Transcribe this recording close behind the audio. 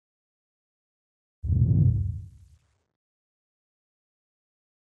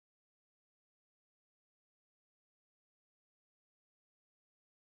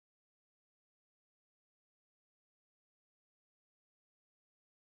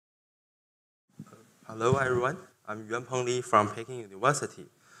Hello everyone, I'm Yuanpeng from Peking University.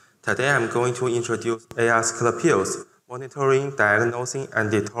 Today I'm going to introduce AAsclepius, monitoring, diagnosing,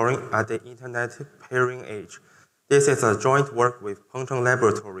 and detouring at the Internet pairing age. This is a joint work with Peng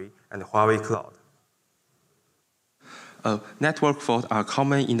Laboratory and Huawei Cloud. Network faults are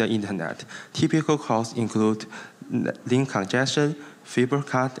common in the Internet. Typical causes include link congestion, fiber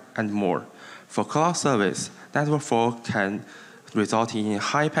cut, and more. For cloud service, network fault can result in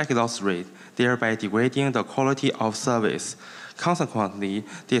high packet loss rate, thereby degrading the quality of service. Consequently,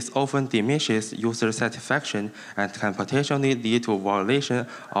 this often diminishes user satisfaction and can potentially lead to violation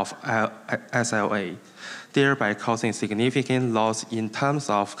of SLA, thereby causing significant loss in terms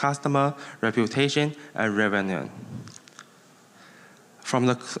of customer reputation and revenue.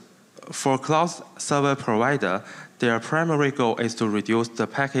 For cloud server provider, their primary goal is to reduce the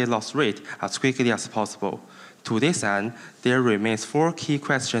packet loss rate as quickly as possible. To this end, there remains 4 key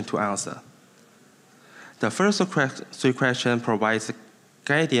questions to answer. The first 3 questions provide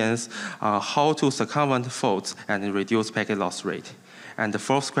guidance on how to circumvent faults and reduce packet loss rate. And the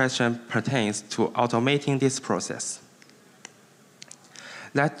 4th question pertains to automating this process.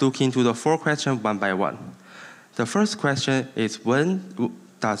 Let's look into the 4 questions one by one. The first question is, when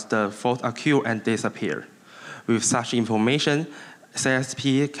does the fault occur and disappear? With such information,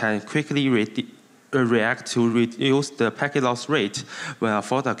 CSP can quickly react to reduce the packet loss rate when a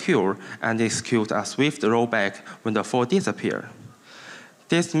fault occurs and execute a swift rollback when the fault disappears.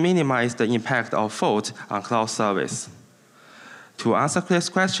 This minimizes the impact of fault on cloud service. To answer this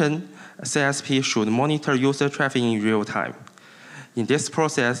question, CSP should monitor user traffic in real time. In this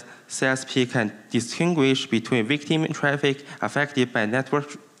process, CSP can distinguish between victim traffic affected by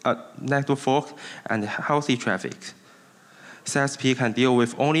network fault and healthy traffic. CSP can deal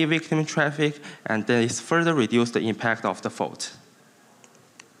with only victim traffic and thus further reduce the impact of the fault.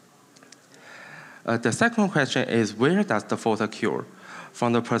 The second question is, where does the fault occur?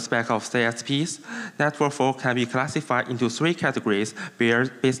 From the perspective of CSPs, network fault can be classified into 3 categories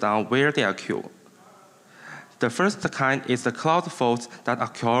based on where they occur. The first kind is the cloud faults that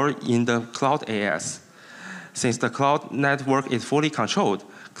occur in the cloud AS. Since the cloud network is fully controlled,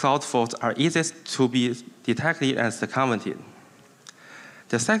 cloud faults are easiest to be detected and circumvented.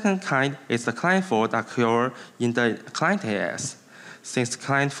 The second kind is the client fault that occur in the client AS. Since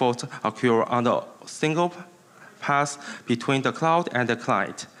client faults occur on the single path between the cloud and the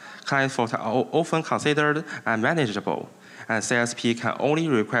client, client faults are often considered unmanageable, and CSP can only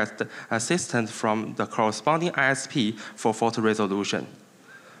request assistance from the corresponding ISP for fault resolution.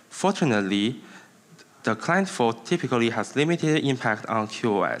 Fortunately, the client fault typically has limited impact on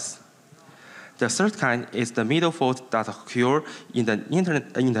QoS. The third kind is the middle fault that occur in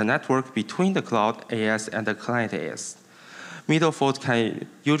the network between the cloud AS and the client AS. Middle fault can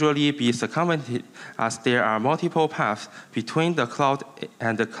usually be circumvented as there are multiple paths between the cloud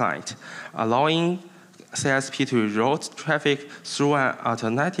and the client, allowing CSP to route traffic through an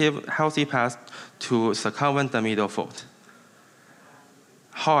alternative healthy path to circumvent the middle fault.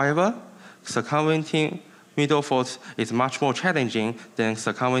 However, circumventing middle fault is much more challenging than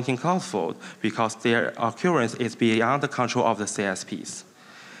circumventing cloud fault because their occurrence is beyond the control of the CSPs.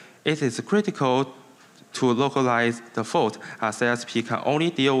 It is critical to localize the fault as CSP can only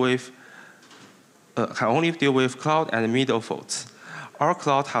deal with cloud and middle faults. Our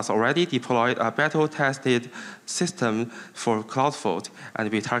cloud has already deployed a battle-tested system for cloud fault, and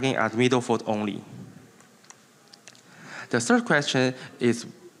we target at middle fault only. The third question is,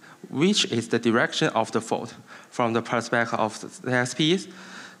 which is the direction of the fault? From the perspective of CSPs,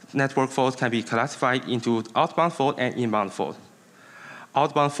 network fault can be classified into outbound fault and inbound fault.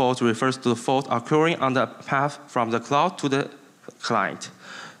 Outbound fault refers to the fault occurring on the path from the cloud to the client.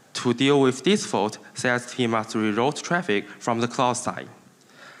 To deal with this fault, CSP must reroute traffic from the cloud side.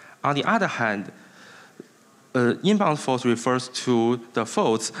 On the other hand, inbound fault refers to the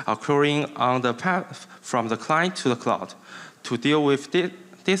faults occurring on the path from the client to the cloud. To deal with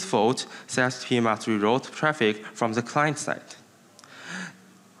this fault, CSP must reroute traffic from the client side.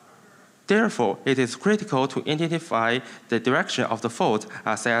 Therefore, it is critical to identify the direction of the fault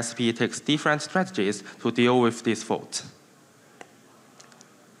as CSP takes different strategies to deal with this fault.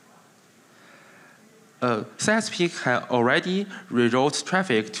 CSP can already reroute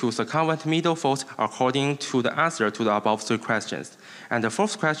traffic to circumvent middle fault according to the answer to the above 3 questions. And the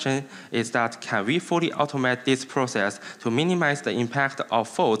 4th question is that, can we fully automate this process to minimize the impact of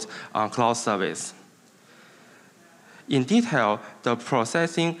faults on cloud service? In detail, the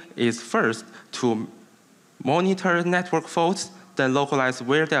processing is first to monitor network faults, then localize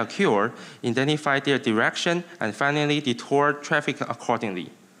where they occur, identify their direction, and finally detour traffic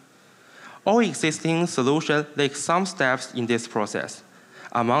accordingly. All existing solutions lack some steps in this process.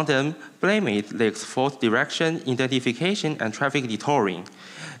 Among them, Blameit lacks fault direction, identification, and traffic detouring.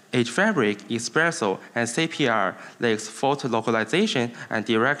 H-Fabric, Espresso, and CPR lacks fault localization and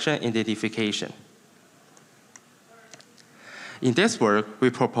direction identification. In this work, we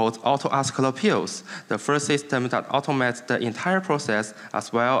propose AAsclepius, the first system that automates the entire process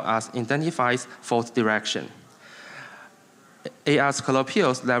as well as identifies fault direction.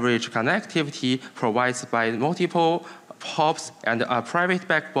 AAsclepius leverages connectivity provided by multiple hops and a private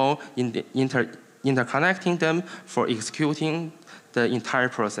backbone interconnecting them for executing the entire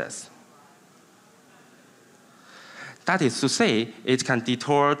process. That is to say, it can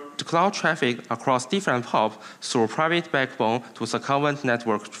detour cloud traffic across different hops through private backbone to circumvent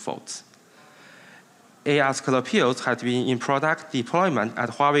network faults. AAsclepius has been in product deployment at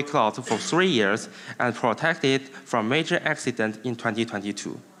Huawei Cloud for 3 years and protected from major accident in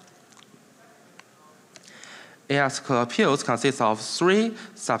 2022. AAsclepius consists of 3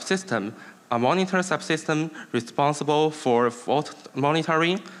 subsystems: a monitor subsystem responsible for fault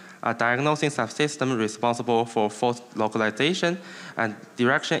monitoring, a diagnosing subsystem responsible for fault localization and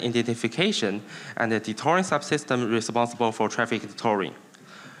direction identification, and a detouring subsystem responsible for traffic detouring.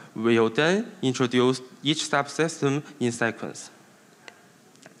 We will then introduce each subsystem in sequence.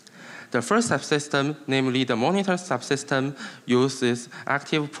 The first subsystem, namely the monitor subsystem, uses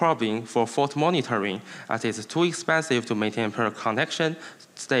active probing for fault monitoring as it is too expensive to maintain per connection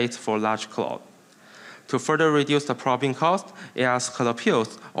states for large cloud. To further reduce the probing cost,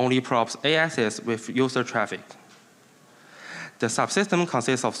 AAsclepius only probes ASs with user traffic. The subsystem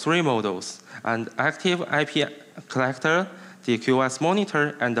consists of 3 modules: an active IP collector, the QoS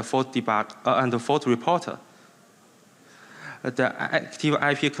monitor, and the fault and the fault reporter. The active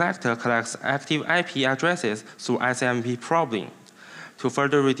IP collector collects active IP addresses through SMB probing. To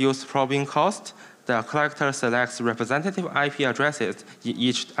further reduce probing cost, the collector selects representative IP addresses in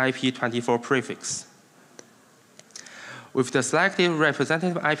each IP24 prefix. With the selected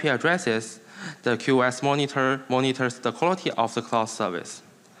representative IP addresses, the QoS monitor monitors the quality of the cloud service.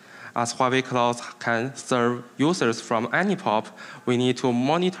 As Huawei Cloud can serve users from any POP, we need to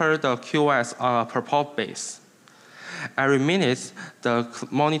monitor the QoS on a per POP base. Every minute, the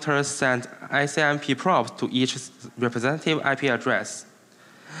monitor sends ICMP probes to each representative IP address.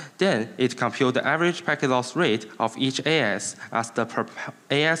 Then it computes the average packet loss rate of each AS as the per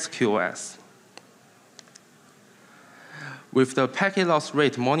AS QoS. With the packet loss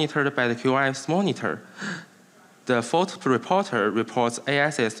rate monitored by the QoS monitor, the fault reporter reports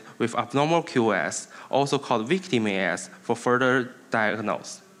ASs with abnormal QoS, also called victim AS, for further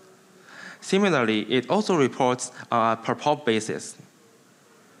diagnosis. Similarly, it also reports on a per POP basis.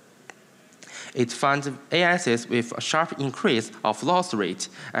 It finds ASs with a sharp increase of loss rate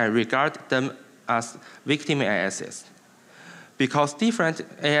and regards them as victim ASs. Because different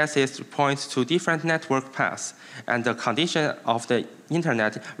ASs point to different network paths and the condition of the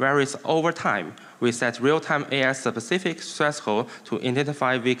internet varies over time, we set real-time AS-specific threshold to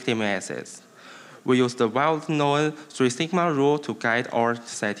identify victim ASs. We use the well-known 3 sigma rule to guide our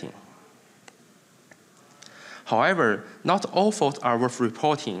setting. However, not all faults are worth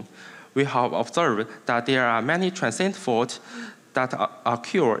reporting. We have observed that there are many transient faults that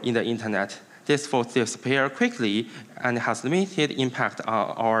occur in the internet. These faults disappear quickly and has limited impact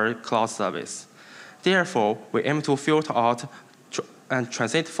on our cloud service. Therefore, we aim to filter out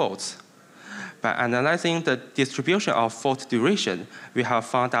transient faults. By analyzing the distribution of fault duration, we have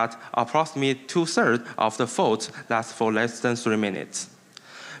found that approximately 2/3 of the faults last for less than 3 minutes.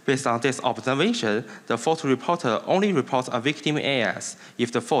 Based on this observation, the fault reporter only reports a victim AS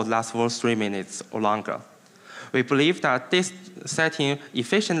if the fault lasts for 3 minutes or longer. We believe that this setting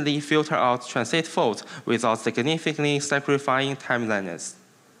efficiently filters out transient faults without significantly sacrificing timeliness.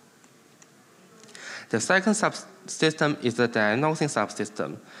 The second subsystem is the diagnosing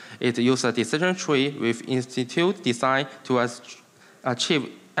subsystem. It uses a decision tree with institute designed to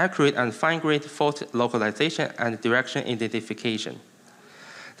achieve accurate and fine-grained fault localization and direction identification.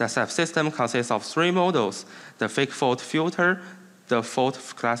 The subsystem consists of 3 modules: the fake fault filter, the fault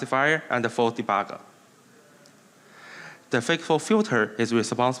classifier, and the fault debugger. The fake fault filter is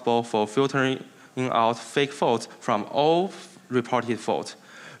responsible for filtering out fake faults from all reported faults.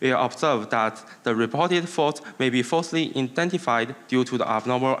 We observe that the reported fault may be falsely identified due to the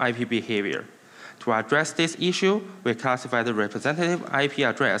abnormal IP behavior. To address this issue, we classify the representative IP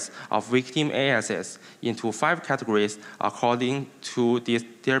address of victim ASs into 5 categories according to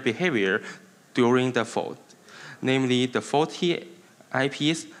their behavior during the fault, namely the faulty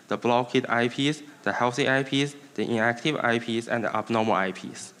IPs, the blocked IPs, the healthy IPs, the inactive IPs, and the abnormal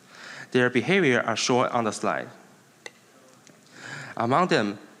IPs. Their behavior are shown on the slide. Among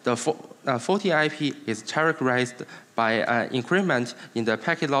them, the faulty IP is characterized by an increment in the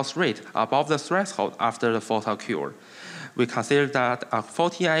packet loss rate above the threshold after the fault occurred. We consider that a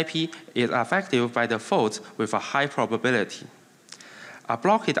faulty IP is affected by the fault with a high probability. A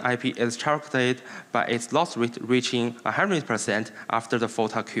blocked IP is characterized by its loss rate reaching 100% after the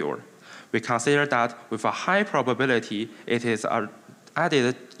fault occurred. We consider that with a high probability, it is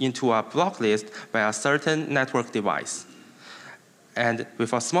added into a block list by a certain network device. And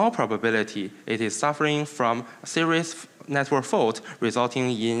with a small probability, it is suffering from a serious network fault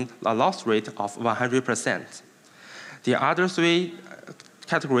resulting in a loss rate of 100%. The other three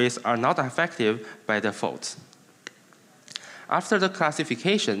categories are not affected by the fault. After the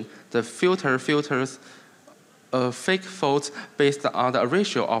classification, the filter filters fake faults based on the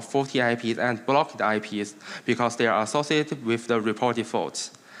ratio of faulty IPs and blocked IPs because they are associated with the reported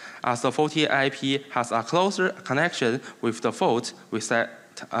faults. As the faulty IP has a closer connection with the fault, we set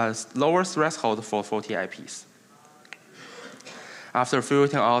a lower threshold for faulty IPs. After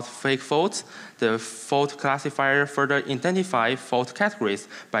filtering out fake faults, the fault classifier further identifies fault categories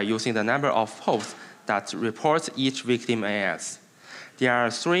by using the number of POPs that report each victim AS. There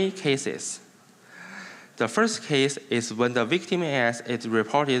are three cases. The first case is when the victim AS is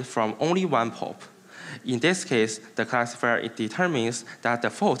reported from only one POP. In this case, the classifier determines that the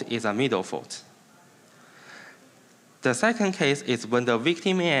fault is a middle fault. The second case is when the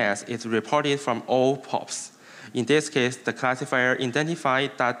victim AS is reported from all POPs. In this case, the classifier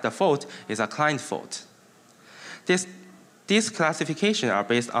identified that the fault is a client fault. These classifications are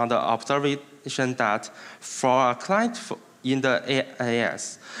based on the observation that for a client in the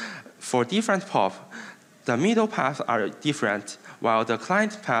AS, for different POP, the middle paths are different, while the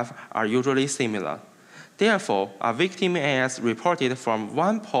client paths are usually similar. Therefore, a victim AS reported from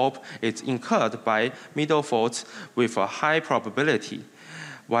one POP is incurred by middle faults with a high probability,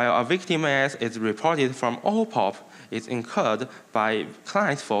 while a victim AS is reported from all POP is incurred by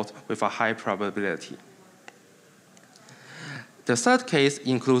client fault with a high probability. The third case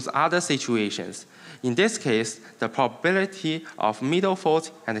includes other situations. In this case, the probability of middle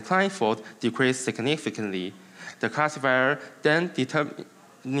fault and client fault decreased significantly. The classifier then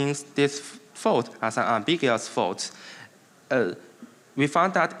determines this fault as an ambiguous fault. We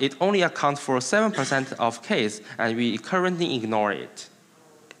found that it only accounts for 7% of cases, and we currently ignore it.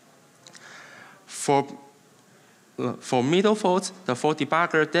 For middle faults, the fault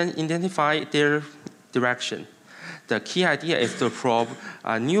debugger then identifies their direction. The key idea is to probe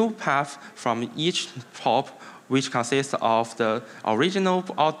a new path from each POP, which consists of the original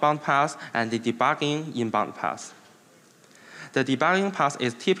outbound path and the debugging inbound path. The debugging path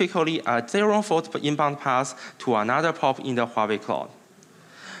is typically a zero-fault inbound path to another POP in the Huawei cloud.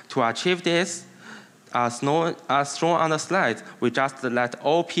 To achieve this, as shown on the slide, we just let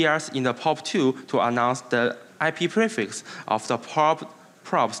all PRs in the POP2 to announce the IP prefix of the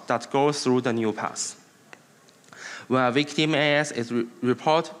probes that go through the new path. When a victim AS is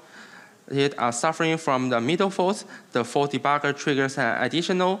reported as suffering from the middle fault, the fault debugger triggers an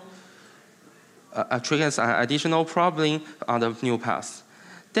additional problem on the new path.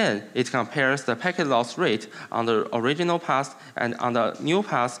 Then it compares the packet loss rate on the original path and on the new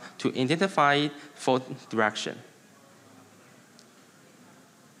path to identify fault direction.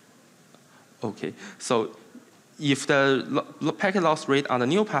 Okay, so if the packet loss rate on the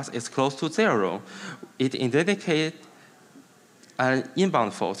new path is close to 0, it indicates an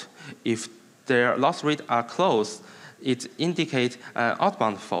inbound fault. If their loss rate are close, it indicates an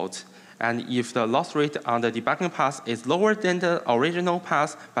outbound fault. And if the loss rate on the debugging path is lower than the original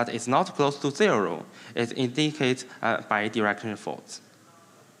path, but it's not close to 0, it indicates a bidirectional fault.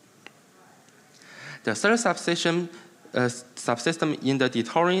 The third subsystem in the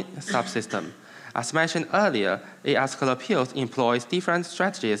Detouring subsystem. As mentioned earlier, AAsclepius employs different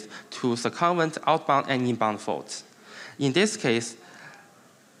strategies to circumvent outbound and inbound faults. In this case,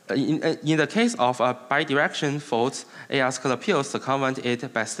 in the case of a bidirection fault, AAsclepius circumvents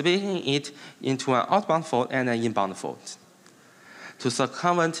it by splitting it into an outbound fault and an inbound fault. To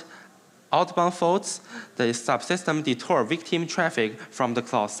circumvent outbound faults, the subsystem detours victim traffic from the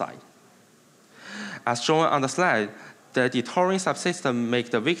cloud side. As shown on the slide, the detouring subsystem makes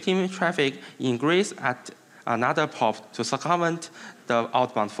the victim traffic increase at another POP to circumvent the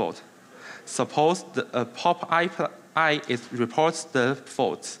outbound fault. Suppose the POP I reports the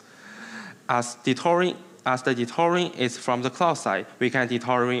fault. As the detouring is from the cloud side, we can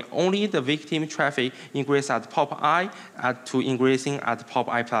detouring only the victim traffic increase at POP I to increasing at POP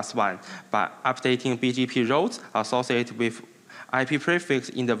I+1 by updating BGP routes associated with IP prefix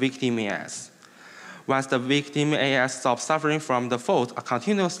in the victim AS. Once the victim AS stops suffering from the fault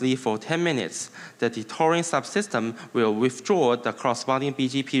continuously for 10 minutes, the detouring subsystem will withdraw the corresponding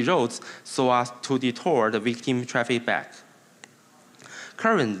BGP routes so as to detour the victim traffic back.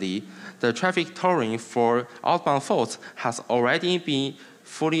 Currently, the traffic detouring for outbound faults has already been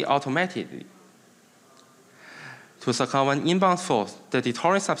fully automated. To circumvent inbound faults, the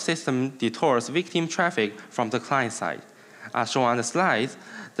detouring subsystem detours victim traffic from the client side. As shown on the slide,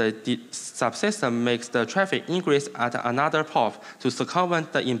 the subsystem makes the traffic ingress at another POP to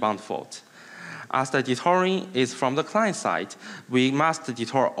circumvent the inbound fault. As the detouring is from the client side, we must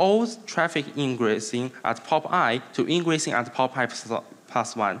detour all traffic ingressing at POP I to ingressing at POP I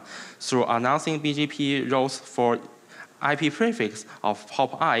plus 1 through announcing BGP routes for IP prefix of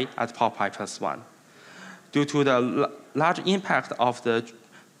POP I at POP I plus 1. Due to the large impact of the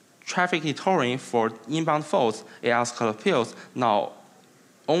traffic detouring for inbound faults, AAsclepius now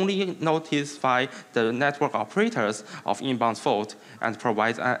only notify the network operators of inbound fault and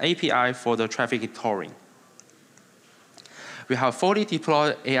provides an API for the traffic detouring. We have fully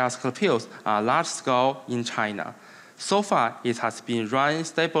deployed AAsclepius on a large scale in China. So far, it has been running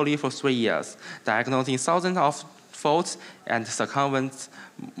stably for 3 years, diagnosing thousands of faults and circumvents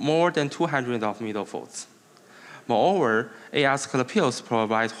more than 200 of middle faults. Moreover, AAsclepius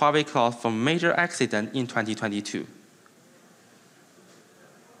provides Huawei cloud for major accident in 2022.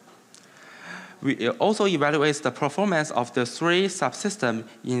 We also evaluate the performance of the 3 subsystems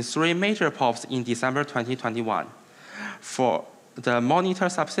in 3 major POPs in December 2021. For the monitor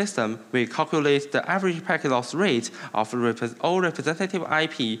subsystem, we calculate the average packet loss rate of all representative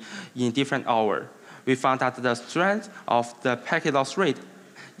IP in different hours. We found that the strength of the packet loss rate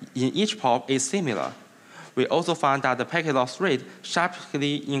in each POP is similar. We also found that the packet loss rate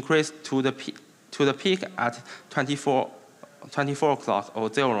sharply increased to the peak at 24 o'clock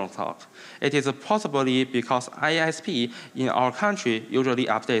or 0 o'clock. It is possibly because ISP in our country usually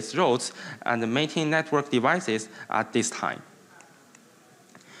updates routes and maintain network devices at this time.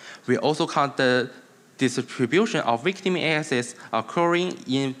 We also count the distribution of victim ASs occurring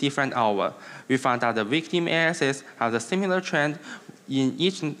in different hours. We found that the victim ASs have a similar trend in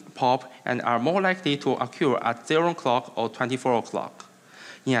each POP and are more likely to occur at 0 o'clock or 24 o'clock.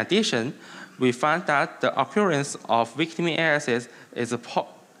 In addition, we found that the occurrence of victim ASs is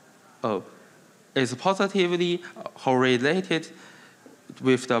positively correlated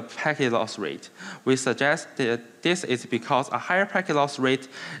with the packet loss rate. We suggest that this is because a higher packet loss rate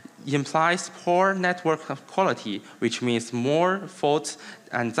implies poor network quality, which means more faults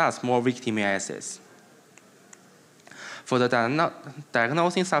and thus more victim ASs. For the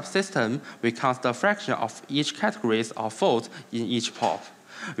diagnosing subsystem, we count the fraction of each categories of faults in each POP.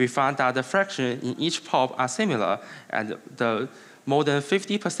 We found that the fraction in each POP are similar, and the more than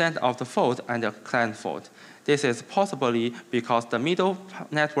 50% of the fault and the client fault. This is possibly because the middle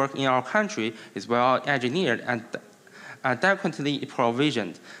network in our country is well engineered and adequately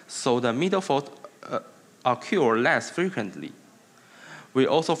provisioned, so the middle fault occur less frequently. We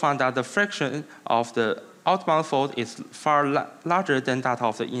also found that the fraction of the outbound fault is far larger than that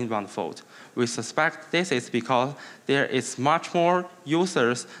of the inbound fault. We suspect this is because there is much more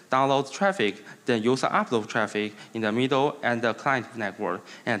users download traffic than user upload traffic in the middle and the client network,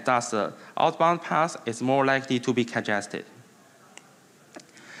 and thus the outbound path is more likely to be congested.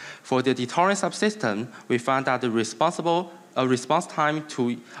 For the detouring subsystem, we found that the response time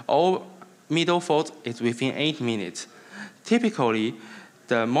to all middle faults is within 8 minutes. Typically,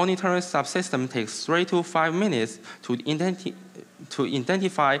 the monitoring subsystem takes 3 to 5 minutes to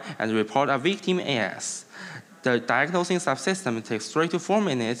identify and report a victim AS. The diagnosing subsystem takes 3 to 4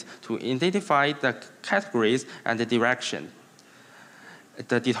 minutes to identify the categories and the direction.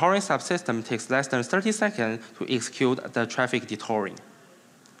 The detouring subsystem takes less than 30 seconds to execute the traffic detouring.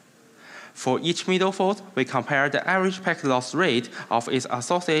 For each middle fault, we compare the average packet loss rate of its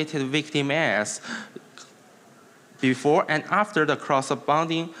associated victim AS before and after the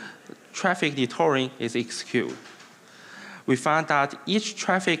corresponding traffic detouring is executed. We found that each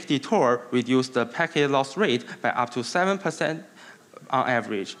traffic detour reduced the packet loss rate by up to 7% on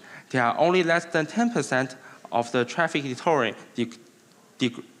average. There are only less than 10% of the traffic detouring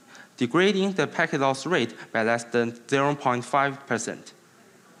degrading the packet loss rate by less than 0.5%.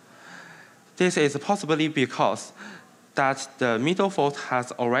 This is possibly because that the middle fault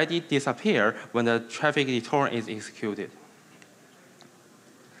has already disappeared when the traffic detouring is executed.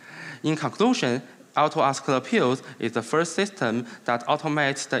 In conclusion, AAsclepius is the first system that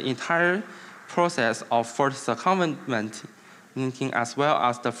automates the entire process of fault circumventing as well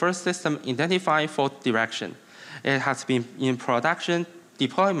as the first system identifying fault direction. It has been in production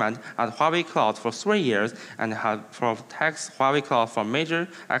deployment at Huawei Cloud for 3 years and has protects Huawei Cloud from major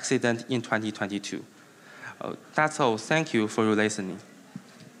accident in 2022. That's all. Thank you for your listening.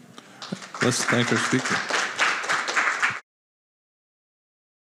 Let's thank our speaker.